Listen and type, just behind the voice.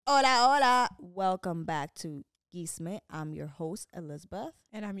Hola, hola. Welcome back to Gisme. I'm your host, Elizabeth.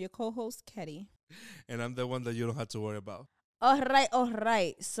 And I'm your co-host, Ketty. And I'm the one that you don't have to worry about. All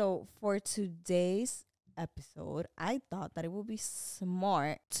right. So for today's episode, I thought that it would be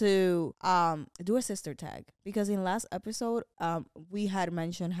smart to do a sister tag, because in last episode we had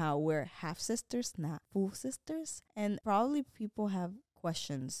mentioned how we're half sisters, not full sisters, and probably people have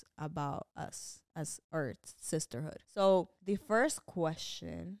questions about us as our sisterhood. So the first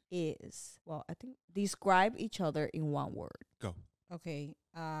question is, well, I think describe each other in one word. Go. Okay,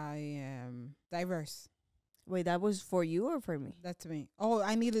 I am diverse. Wait, that was for you or for me? That's me. Oh,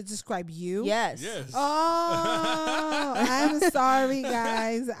 I need to describe you? Yes. Yes. Oh, I'm sorry,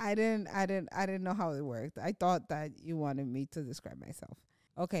 guys. I didn't know how it worked. I thought that you wanted me to describe myself.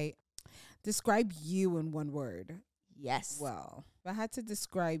 Okay, describe you in one word. Yes. Well, if I had to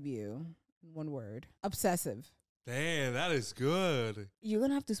describe you in one word, obsessive. Damn, that is good. You're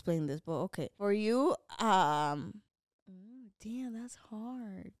gonna have to explain this, but okay. For you, damn, that's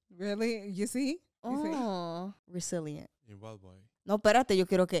hard. Really? You see? Oh, resilient. In what way? No, espérate, yo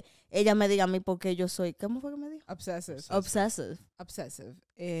quiero que ella me diga a mí por qué yo soy, ¿cómo fue que me dijo? Obsessive. Obsessive. Obsessive.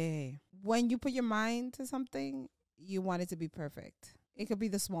 When you put your mind to something, you want it to be perfect. It could be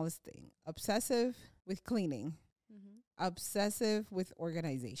the smallest thing. Obsessive with cleaning. Obsessive with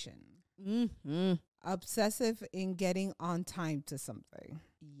organization. Mm-hmm. Obsessive in getting on time to something.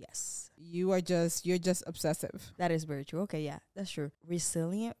 Yes. You're just obsessive. That is very true. Okay, yeah, that's true.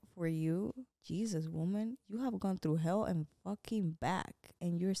 Resilient for you, Jesus, woman, you have gone through hell and fucking back,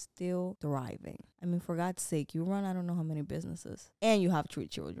 and you're still thriving. I mean, for God's sake, you run I don't know how many businesses, and you have 3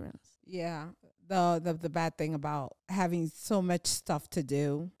 children. Yeah. The bad thing about having so much stuff to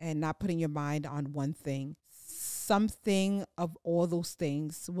do and not putting your mind on one thing, something of all those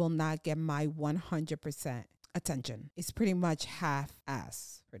things will not get my 100% attention. It's pretty much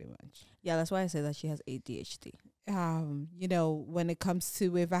half-ass, pretty much. Yeah, that's why I say that she has ADHD. When it comes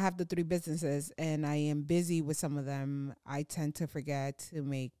to, if I have the 3 businesses and I am busy with some of them, I tend to forget to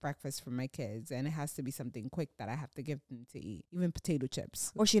make breakfast for my kids, and it has to be something quick that I have to give them to eat, even potato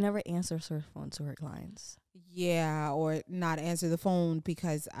chips. Or she never answers her phone to her clients. Yeah, or not answer the phone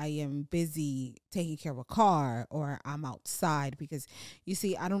because I am busy taking care of a car, or I'm outside, because you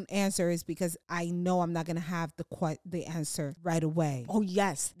see, I don't answer is because I know I'm not going to have the answer right away. Oh,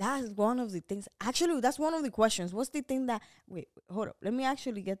 yes. That's one of the things. Actually, that's one of the questions. What's the thing that... Wait, hold up. Let me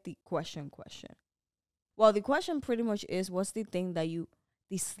actually get the question. Well, the question pretty much is, what's the thing that you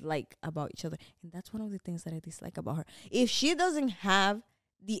dislike about each other? And that's one of the things that I dislike about her. If she doesn't have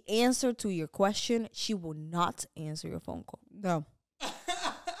the answer to your question, she will not answer your phone call. No.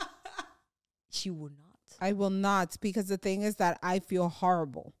 She will not. I will not, because the thing is that I feel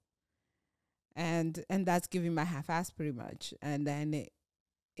horrible. And that's giving my half-ass pretty much. And then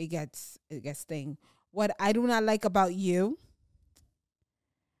it gets thing. What I do not like about you,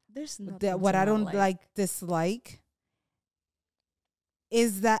 There's nothing that what to I not don't dislike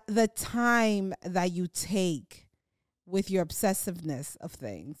is that the time that you take with your obsessiveness of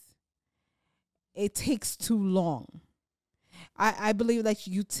things, it takes too long. I believe that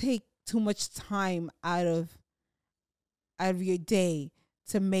you take too much time out of your day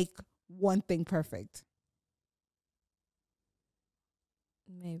to make one thing perfect.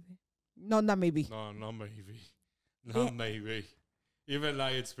 Maybe. No, not maybe. No, not maybe. Yeah. Not maybe. Even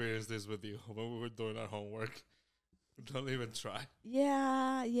I experienced this with you when we were doing our homework. Don't even try.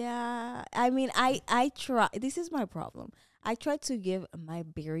 Yeah. I mean, I try. This is my problem. I try to give my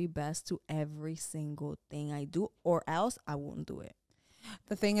very best to every single thing I do, or else I won't do it.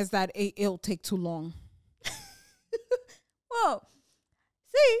 The thing is that it'll take too long. Well,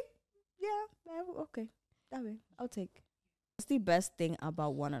 see, yeah, okay, I'll take. What's the best thing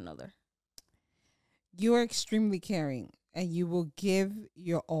about one another? You are extremely caring, and you will give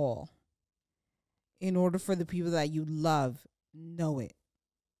your all in order for the people that you love know it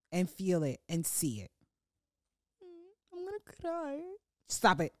and feel it and see it. I'm gonna cry.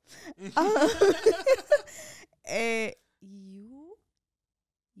 Stop it.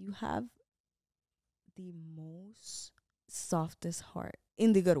 You have the most softest heart,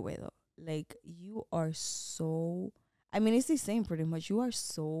 in the good way though. Like, you are so, I mean, it's the same pretty much. You are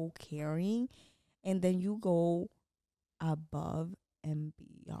so caring, and then you go above and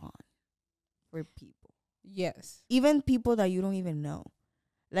beyond for people, Yes. even people that you don't even know.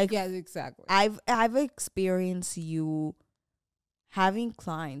 Like, Yes, exactly. I've experienced you having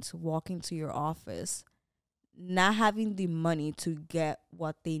clients walk into your office, not having the money to get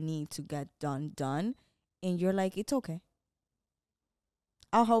what they need to get done, and you're like, it's okay,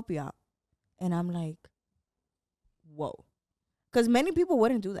 I'll help you out. And I'm like, whoa. Because many people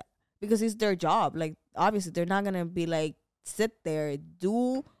wouldn't do that because it's their job. Like, obviously, they're not going to be like, sit there,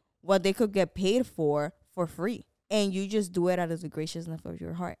 do what they could get paid for free. And you just do it out of the graciousness of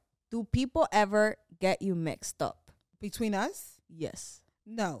your heart. Do people ever get you mixed up? Between us? Yes.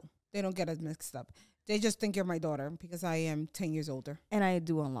 No, they don't get us mixed up. They just think you're my daughter because I am 10 years older. And I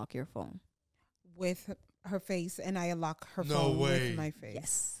do unlock your phone. With her face, and I unlock her No phone way. with my face.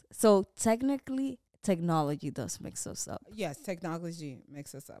 Yes. So technically, technology does mix us up, Yes, technology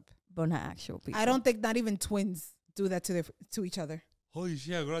makes us up. but not actual people. I don't think not even twins do that to each other. Holy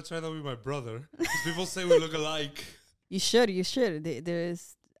shit, I'm gonna try that with my brother. 'Cause people say we look alike. You should.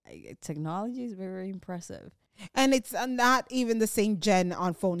 Technology is very, very impressive. And it's not even the same gen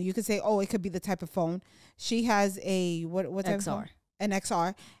on phone. You could say, oh, it could be the type of phone. She has a, what type of phone? XR. An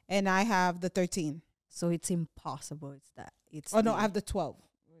XR, and I have the 13. So it's impossible. It's Oh, no, I have the 12.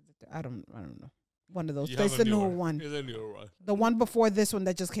 I don't know. One of those. You It's have the a newer newer- one. It's a newer one. The one before this one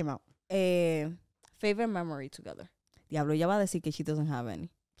that just came out. Favorite memory together. Diablo, ya va a decir que she doesn't have any.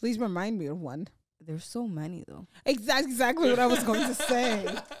 Please remind me of one. There's so many, though. Exactly what I was going to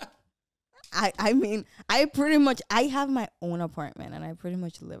say. I mean, I have my own apartment, and I pretty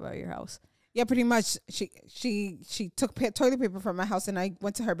much live at your house. Yeah, pretty much. She took toilet paper from my house, and I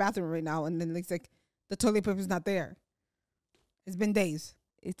went to her bathroom right now, and then it's like the toilet paper's not there. It's been days.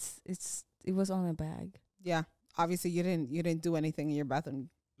 It was on a bag. Yeah, obviously you didn't do anything in your bathroom.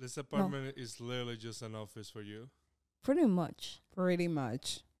 This apartment is literally just an office for you. Pretty much. Pretty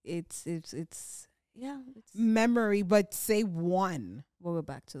much It's memory, but say one. We'll go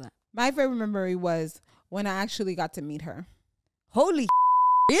back to that. My favorite memory was when I actually got to meet her. Holy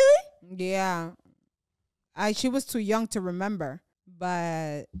really? Yeah, she was too young to remember,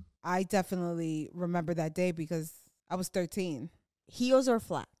 but I definitely remember that day because I was 13. Heels or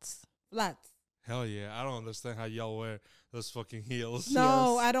flats? Flats. Hell yeah. I don't understand how y'all wear those fucking heels. No,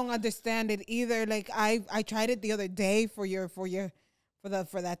 Heels. I don't understand it either. Like I tried it the other day for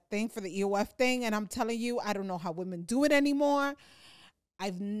that thing, for the EOF thing, and I'm telling you, I don't know how women do it anymore.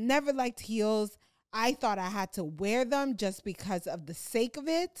 I've never liked heels. I thought I had to wear them just because of the sake of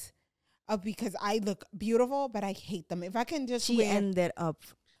it, because I look beautiful, but I hate them. If I can just She ended up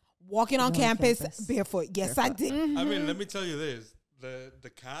walking on campus barefoot. Yes, I did. I mean, let me tell you this. The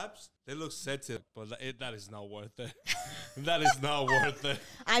caps, they look sexy, but that is not worth it. That is not worth it.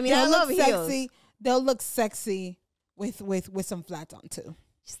 I mean, I love heels. Sexy. They'll look sexy with some flats on too.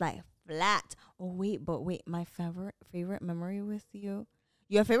 She's like flat. Oh wait, my favorite memory with you.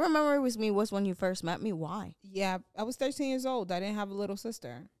 Your favorite memory with me was when you first met me. Why? Yeah, I was 13 years old. I didn't have a little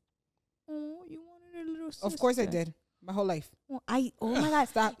sister. Oh, you wanted a little sister. Of course I did. My whole life. Oh my God.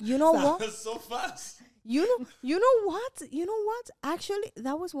 Stop. You know Stop. what? So fast. You know what? Actually,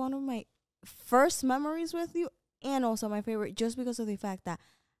 that was one of my first memories with you, and also my favorite, just because of the fact that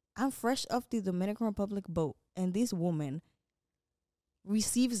I'm fresh off the Dominican Republic boat, and this woman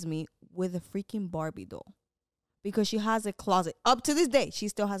receives me with a freaking Barbie doll because she has a closet. Up to this day, she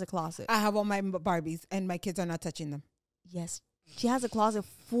still has a closet. I have all my Barbies, and my kids are not touching them. Yes, she has a closet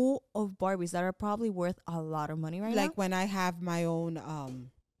full of Barbies that are probably worth a lot of money right now. Like when I have my own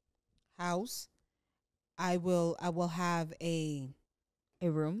house, I will have a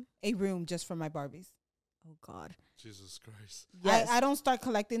room just for my Barbies. Oh God, Jesus Christ. yes. I don't start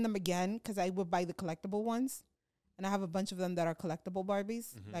collecting them again because I would buy the collectible ones, and I have a bunch of them that are collectible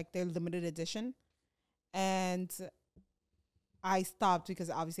Barbies, like they're limited edition. And I stopped because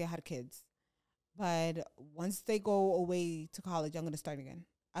obviously I had kids. But once they go away to college, I'm gonna start again.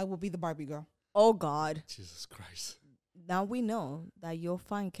 I will be the Barbie girl. Oh God, Jesus Christ. now we know that you'll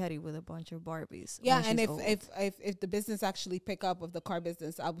find Ketty with a bunch of Barbies. Yeah, when and she's old. if the business actually pick up of the car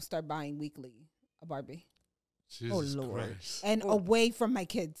business, I will start buying weekly a Barbie Jesus Lord. Christ. and away from my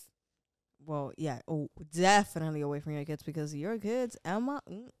kids. Well, yeah. Oh, definitely away from your kids because your kids, Emma.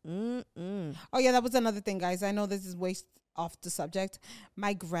 Oh yeah, that was another thing, guys. I know this is way off the subject.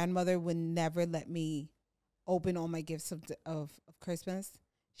 My grandmother would never let me open all my gifts of Christmas.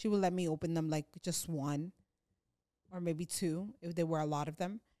 She would let me open them like just one or maybe two if there were a lot of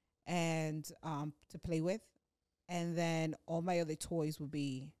them, and to play with, and then all my other toys would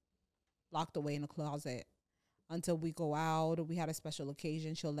be locked away in a closet until we go out or we had a special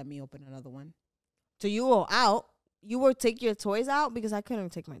occasion. She'll let me open another one. So you go out. You would take your toys out because I couldn't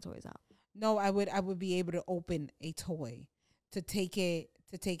take my toys out. No, I would be able to open a toy to take it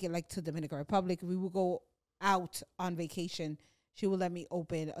like to Dominican Republic. We would go out on vacation. She would let me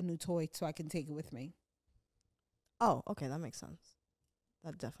open a new toy so I can take it with me. Oh, okay, that makes sense.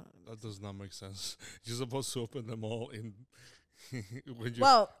 That definitely. That does not make sense. You're supposed to open them all in when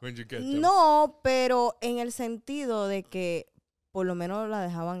you get them. No, pero en el sentido de que por lo menos la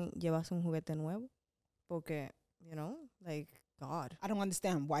dejaban llevarse un juguete nuevo. Porque, you know, like, God. I don't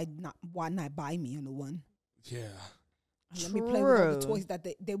understand why not buy me a new one. Yeah. Let me play with all the True. toys that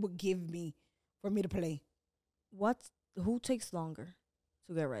they would give me for me to play. Who takes longer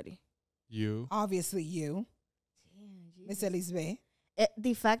to get ready? You. Obviously, you, Damn, Miss Elizabeth.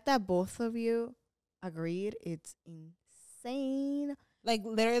 The fact that both of you agreed, it's insane. Like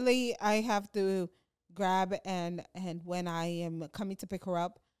literally, I have to grab and when I am coming to pick her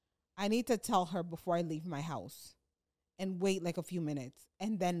up, I need to tell her before I leave my house, and wait like a few minutes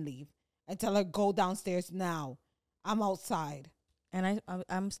and then leave and tell her go downstairs now. I'm outside. And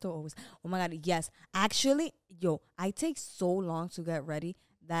I'm still always, oh my God, yes. Actually, I take so long to get ready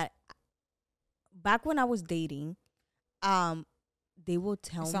that back when I was dating, they will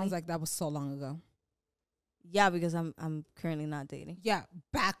tell me. Sounds like that was so long ago. Yeah, because I'm currently not dating. Yeah,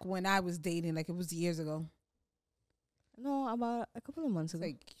 back when I was dating, like it was years ago. No, about a couple of months It's ago.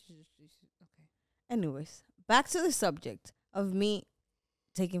 like, okay. Anyways, back to the subject of me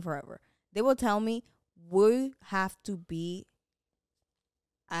taking forever. They will tell me we have to be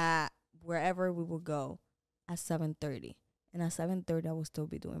at wherever we will go at 7:30, and at 7:30 I will still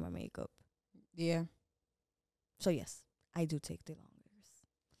be doing my makeup. Yeah. So yes, I do take the longest.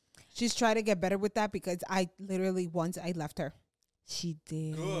 She's trying to get better with that because I literally once I left her. She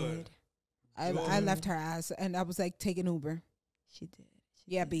did. Good. I left her ass and I was like, take an Uber. She did.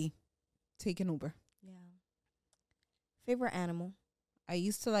 Yeah, B. Take an Uber. Yeah. Favorite animal? I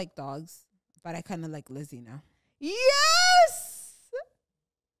used to like dogs, but I kind of like Lizzie now. Yes.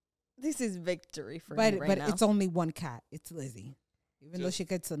 This is victory for me right now. But it's only one cat. It's Lizzie. Even though she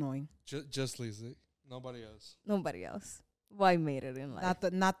gets annoying. Just Lizzie. Nobody else. Nobody else. Well, I made it in life.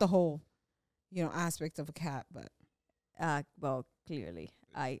 Not the whole, aspect of a cat, but Well, clearly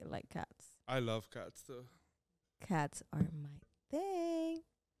I like cats. I love cats too. Cats are my thing.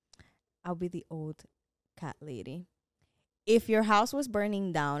 I'll be the old cat lady. If your house was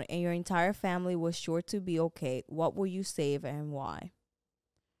burning down and your entire family was sure to be okay, what will you save and why?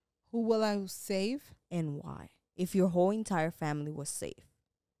 who will I save? And why? If your whole entire family was safe.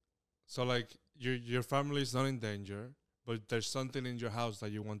 So like your family is not in danger, but there's something in your house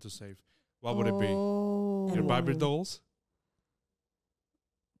that you want to save. What would it be? Your And Barbie why? dolls?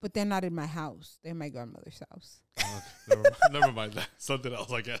 But they're not in my house. They're in my grandmother's house. Oh, okay. never mind that. Something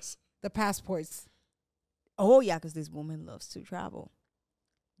else, I guess. The passports. Oh, yeah, because this woman loves to travel.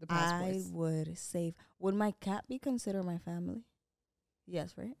 The I passports. would save. Would my cat be considered my family?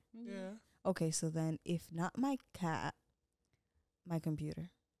 Yes, right? Yeah. Okay, so then if not my cat, my computer.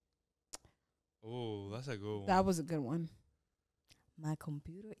 Oh, that's a good one. That was a good one. My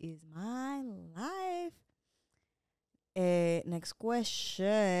computer is my life. Next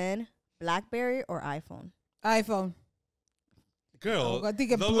question. BlackBerry or iPhone? iPhone. Girl, I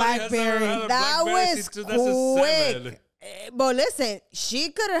think a nobody has BlackBerry. ever had a That BlackBerry was since 2007. quick. But listen, she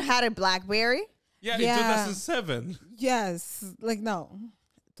could have had a BlackBerry. Yeah, Yeah. in 2007. Yes. Like, no.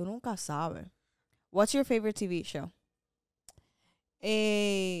 Tú nunca sabes. What's your favorite TV show?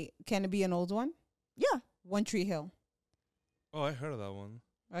 Can it be an old one? Yeah. One Tree Hill. Oh, I heard of that one.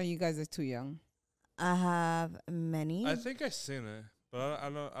 Oh, you guys are too young. I have many. I think I've seen it, but I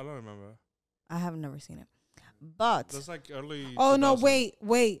don't remember. I have never seen it. But That's like early. Oh, no, 2000.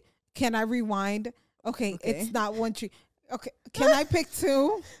 wait. Can I rewind? Okay, Okay. it's not One Tree. Okay, can I pick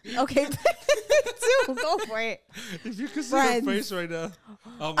two? okay, two, go for it. If you could see Friends. her face right now.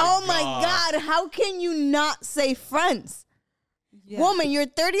 Oh my God! How can you not say Friends? Yeah. Woman, your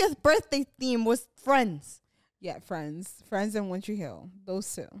 30th birthday theme was Friends. Yeah, Friends. Friends and One Tree Hill.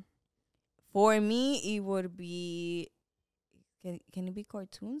 Those two. For me, it would be. Can it be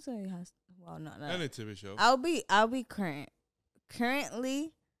cartoons or it has? Well, no. Any TV show. I'll be current.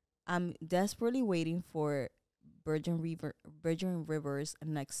 Currently, I'm desperately waiting for Virgin Rivers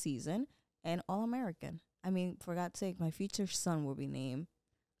next season and All American. I mean, for God's sake, my future son will be named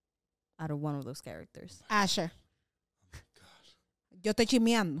out of one of those characters. Asher. Yo estoy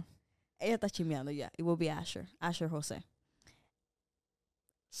chimeando. Ella está chimeando, yeah. It will be Asher Jose.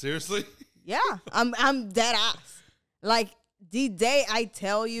 Seriously? Yeah, I'm dead ass. Like the day I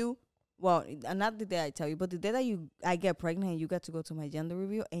tell you, well, not the day I tell you, but the day that I get pregnant and you get to go to my gender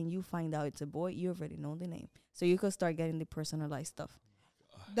reveal and you find out it's a boy, you already know the name, so you could start getting the personalized stuff.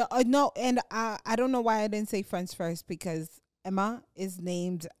 No, and I don't know why I didn't say Friends first because Emma is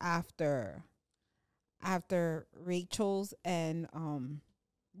named after Rachel's and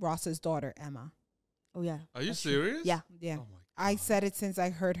Ross's daughter Emma. Oh yeah. Are you That's true. serious? Yeah. Yeah. Oh my God. I said it since I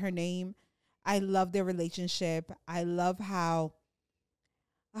heard her name. I love their relationship. I love how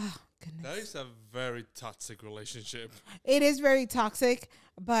goodness. That is a very toxic relationship. It is very toxic,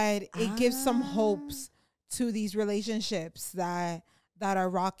 but it gives some Ah. hopes to these relationships that are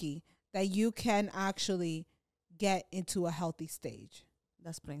rocky, that you can actually get into a healthy stage. That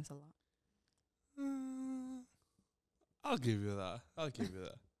explains a lot. I'll give you that. I'll give you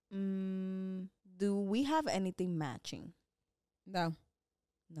that. Do we have anything matching? No.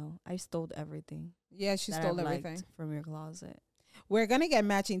 No, I stole everything. Yeah, she that stole I've liked everything. from your closet. We're going to get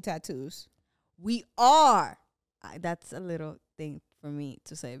matching tattoos. We are. That's a little thing for me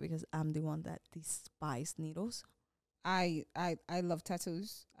to say because I'm the one that despises needles. I love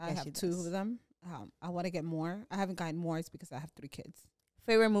tattoos. I Yeah, have she 2 does. of them. I want to get more. I haven't gotten more. It's because I have 3 kids.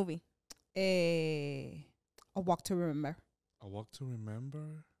 Favorite movie? A Walk to Remember. A Walk to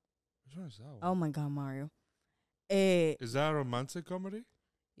Remember? Which one is that one? Oh my God, Mario. Is that a romantic comedy?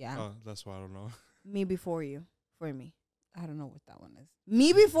 Yeah. Oh, that's why I don't know. Me Before You. For me. I don't know what that one is.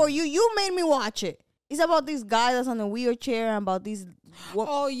 Me Before You. You made me watch it. It's about this guy that's on a wheelchair and about these.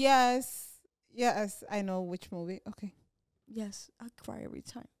 Oh, yes. Yes, I know which movie. Okay. Yes, I cry every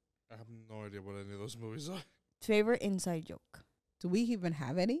time. I have no idea what any of those movies are. Favorite inside joke? Do we even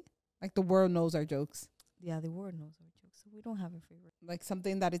have any? Like the world knows our jokes. Yeah, the world knows our jokes. So we don't have a favorite. Like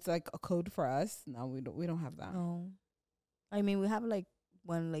something that it's like a code for us. No, we don't have that. No. I mean, we have like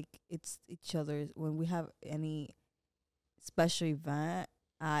when like it's each other's. When we have any special event,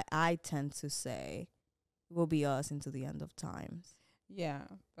 I tend to say it will be us into the end of times. Yeah,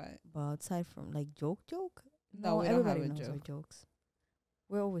 but But aside from like joke, No, we don't have everybody a knows our joke. jokes.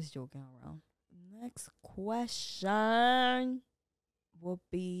 We're always joking around. Next question will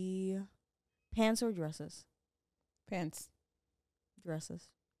be pants or dresses? pants. Dresses.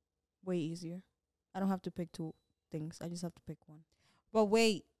 Way easier. I don't have to pick 2 things. I just have to pick one. But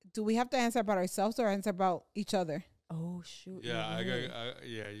wait, do we have to answer about ourselves or answer about each other? Oh shoot. Yeah, you're right.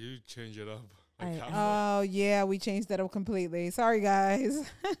 yeah, you change it up. I- Like Oh yeah, we changed that up completely. Sorry guys.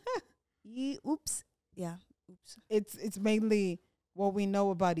 Oops. Yeah. Oops. It's mainly what we know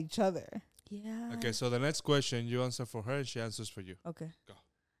about each other. Yeah. okay, so the next question, you answer for her and she answers for you. Okay. Go.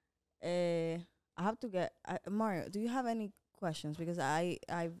 I have to get Mario. Do you have any questions? Because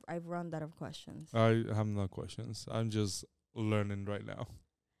I've run out of questions. I have no questions. I'm just learning right now.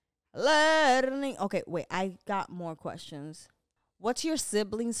 Learning. Okay, wait. I got more questions. What's your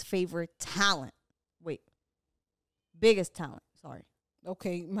sibling's favorite talent? Wait. Biggest talent. Sorry.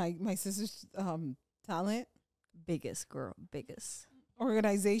 Okay, my sister's talent, Biggest girl. Biggest.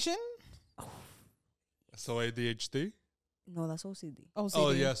 organization. So ADHD? No, that's OCD. OCD.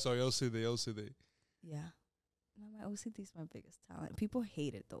 Oh, yeah, sorry, OCD. Yeah. No, my OCD is my biggest talent. People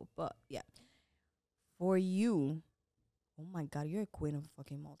hate it though, but yeah. For you, oh my God, you're a queen of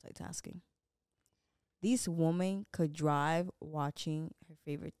fucking multitasking. This woman could drive watching her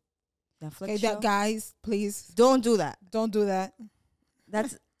favorite Netflix Okay, show. that guys, please Don't do that. don't do that.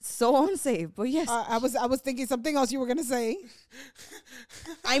 That's so unsafe. But yes, I was thinking something else you were gonna say.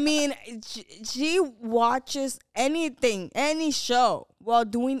 I mean, she watches anything, any show while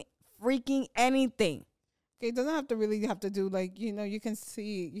doing freaking anything. Okay, it doesn't have to really have to do like you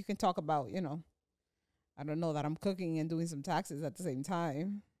can talk about I don't know that I'm cooking and doing some taxes at the same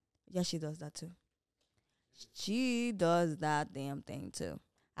time. Yeah, she does that too. She does that damn thing too.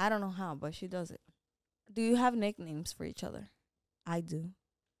 I don't know how, but she does it. Do you have nicknames for each other? I do.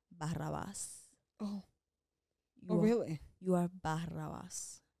 Barrabas. Oh, You are, really? You are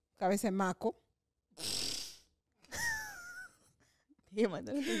Barrabas. Cabeza de maco. Damn, I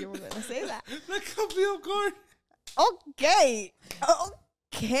didn't think you were going to say that. That could be of course. Okay.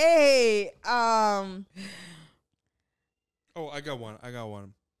 Okay. Oh, I got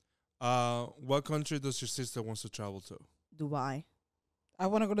one. What country does your sister wants to travel to? Dubai. I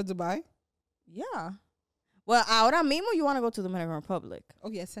want to go to Dubai. Yeah. Well, ahora mismo you want to go to the Dominican Republic.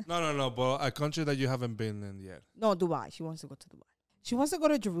 Oh yes. No, but a country that you haven't been in yet. No, Dubai. She wants to go to Dubai. She wants to go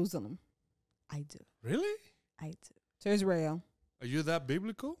to Jerusalem, I do. Really? I do. to Israel. Are you that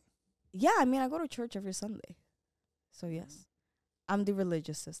biblical? Yeah, I mean, I go to church every Sunday. So, yes. I'm the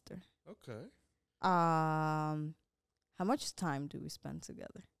religious sister. Okay. How much time do we spend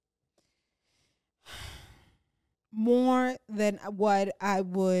together? More than what I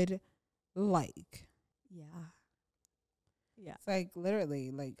would like. Yeah. Yeah. It's like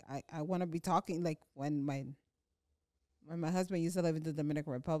literally, like I want to be talking. Like when my husband used to live in the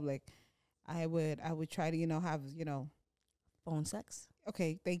Dominican Republic, I would try to have Phone sex?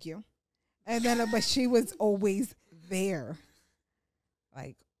 okay, thank you, and then but she was always there,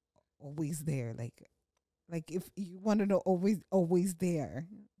 like always there, like if you want to know, always there.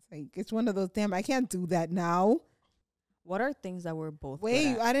 It's like it's one of those damn I can't do that now. What are things that we're both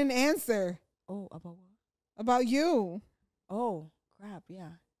Wait, good at? I didn't answer. Oh, about what? About you. Oh, crap, yeah.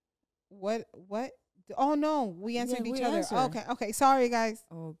 What? Oh, no. We answered we each other. answered. Okay. Sorry, guys.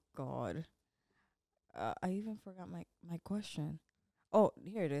 Oh, God. I even forgot my question. Oh,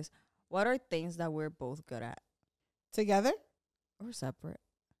 here it is. What are things that we're both good at? Together? Or separate?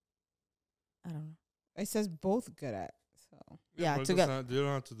 I don't know. It says both good at. So Yeah, but together. you don't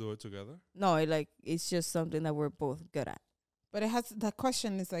have to do it together. No, it's just something that we're both good at. But it has, that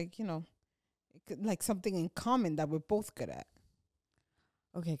question is like, it could, like something in common that we're both good at.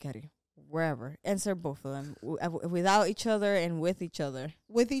 Okay, Katie. Wherever. Answer both of them. Without each other and with each other.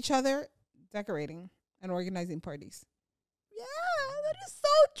 With each other, decorating and organizing parties. Yeah, that is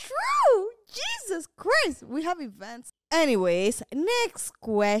so true. Jesus Christ. We have events. Anyways, next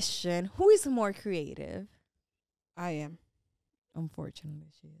question. Who is more creative? I am. Unfortunately,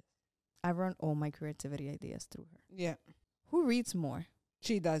 she is. I run all my creativity ideas through her. Yeah. Who reads more?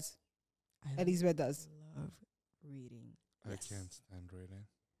 She does. I Elizabeth does. love reading. I Yes. can't stand reading.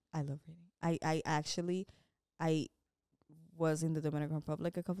 I love reading. I was in the Dominican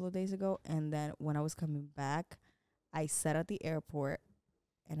Republic a couple of days ago, and then when I was coming back, I sat at the airport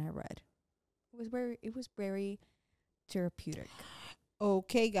and I read. It was very therapeutic.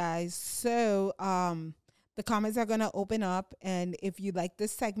 Okay, guys. So, the comments are going to open up. And if you like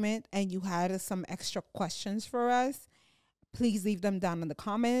this segment and you had some extra questions for us, please leave them down in the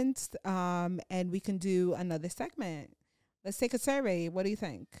comments. And we can do another segment. Let's take a survey. What do you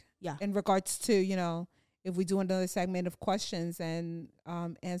think? Yeah. In regards to, if we do another segment of questions and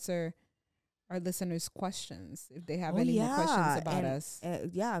answer our listeners' questions, if they have any more questions about us.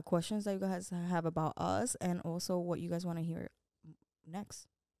 Questions that you guys have about us, and also what you guys want to hear next.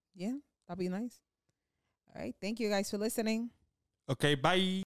 Yeah, that'll be nice. All right. Thank you guys for listening. Okay, bye.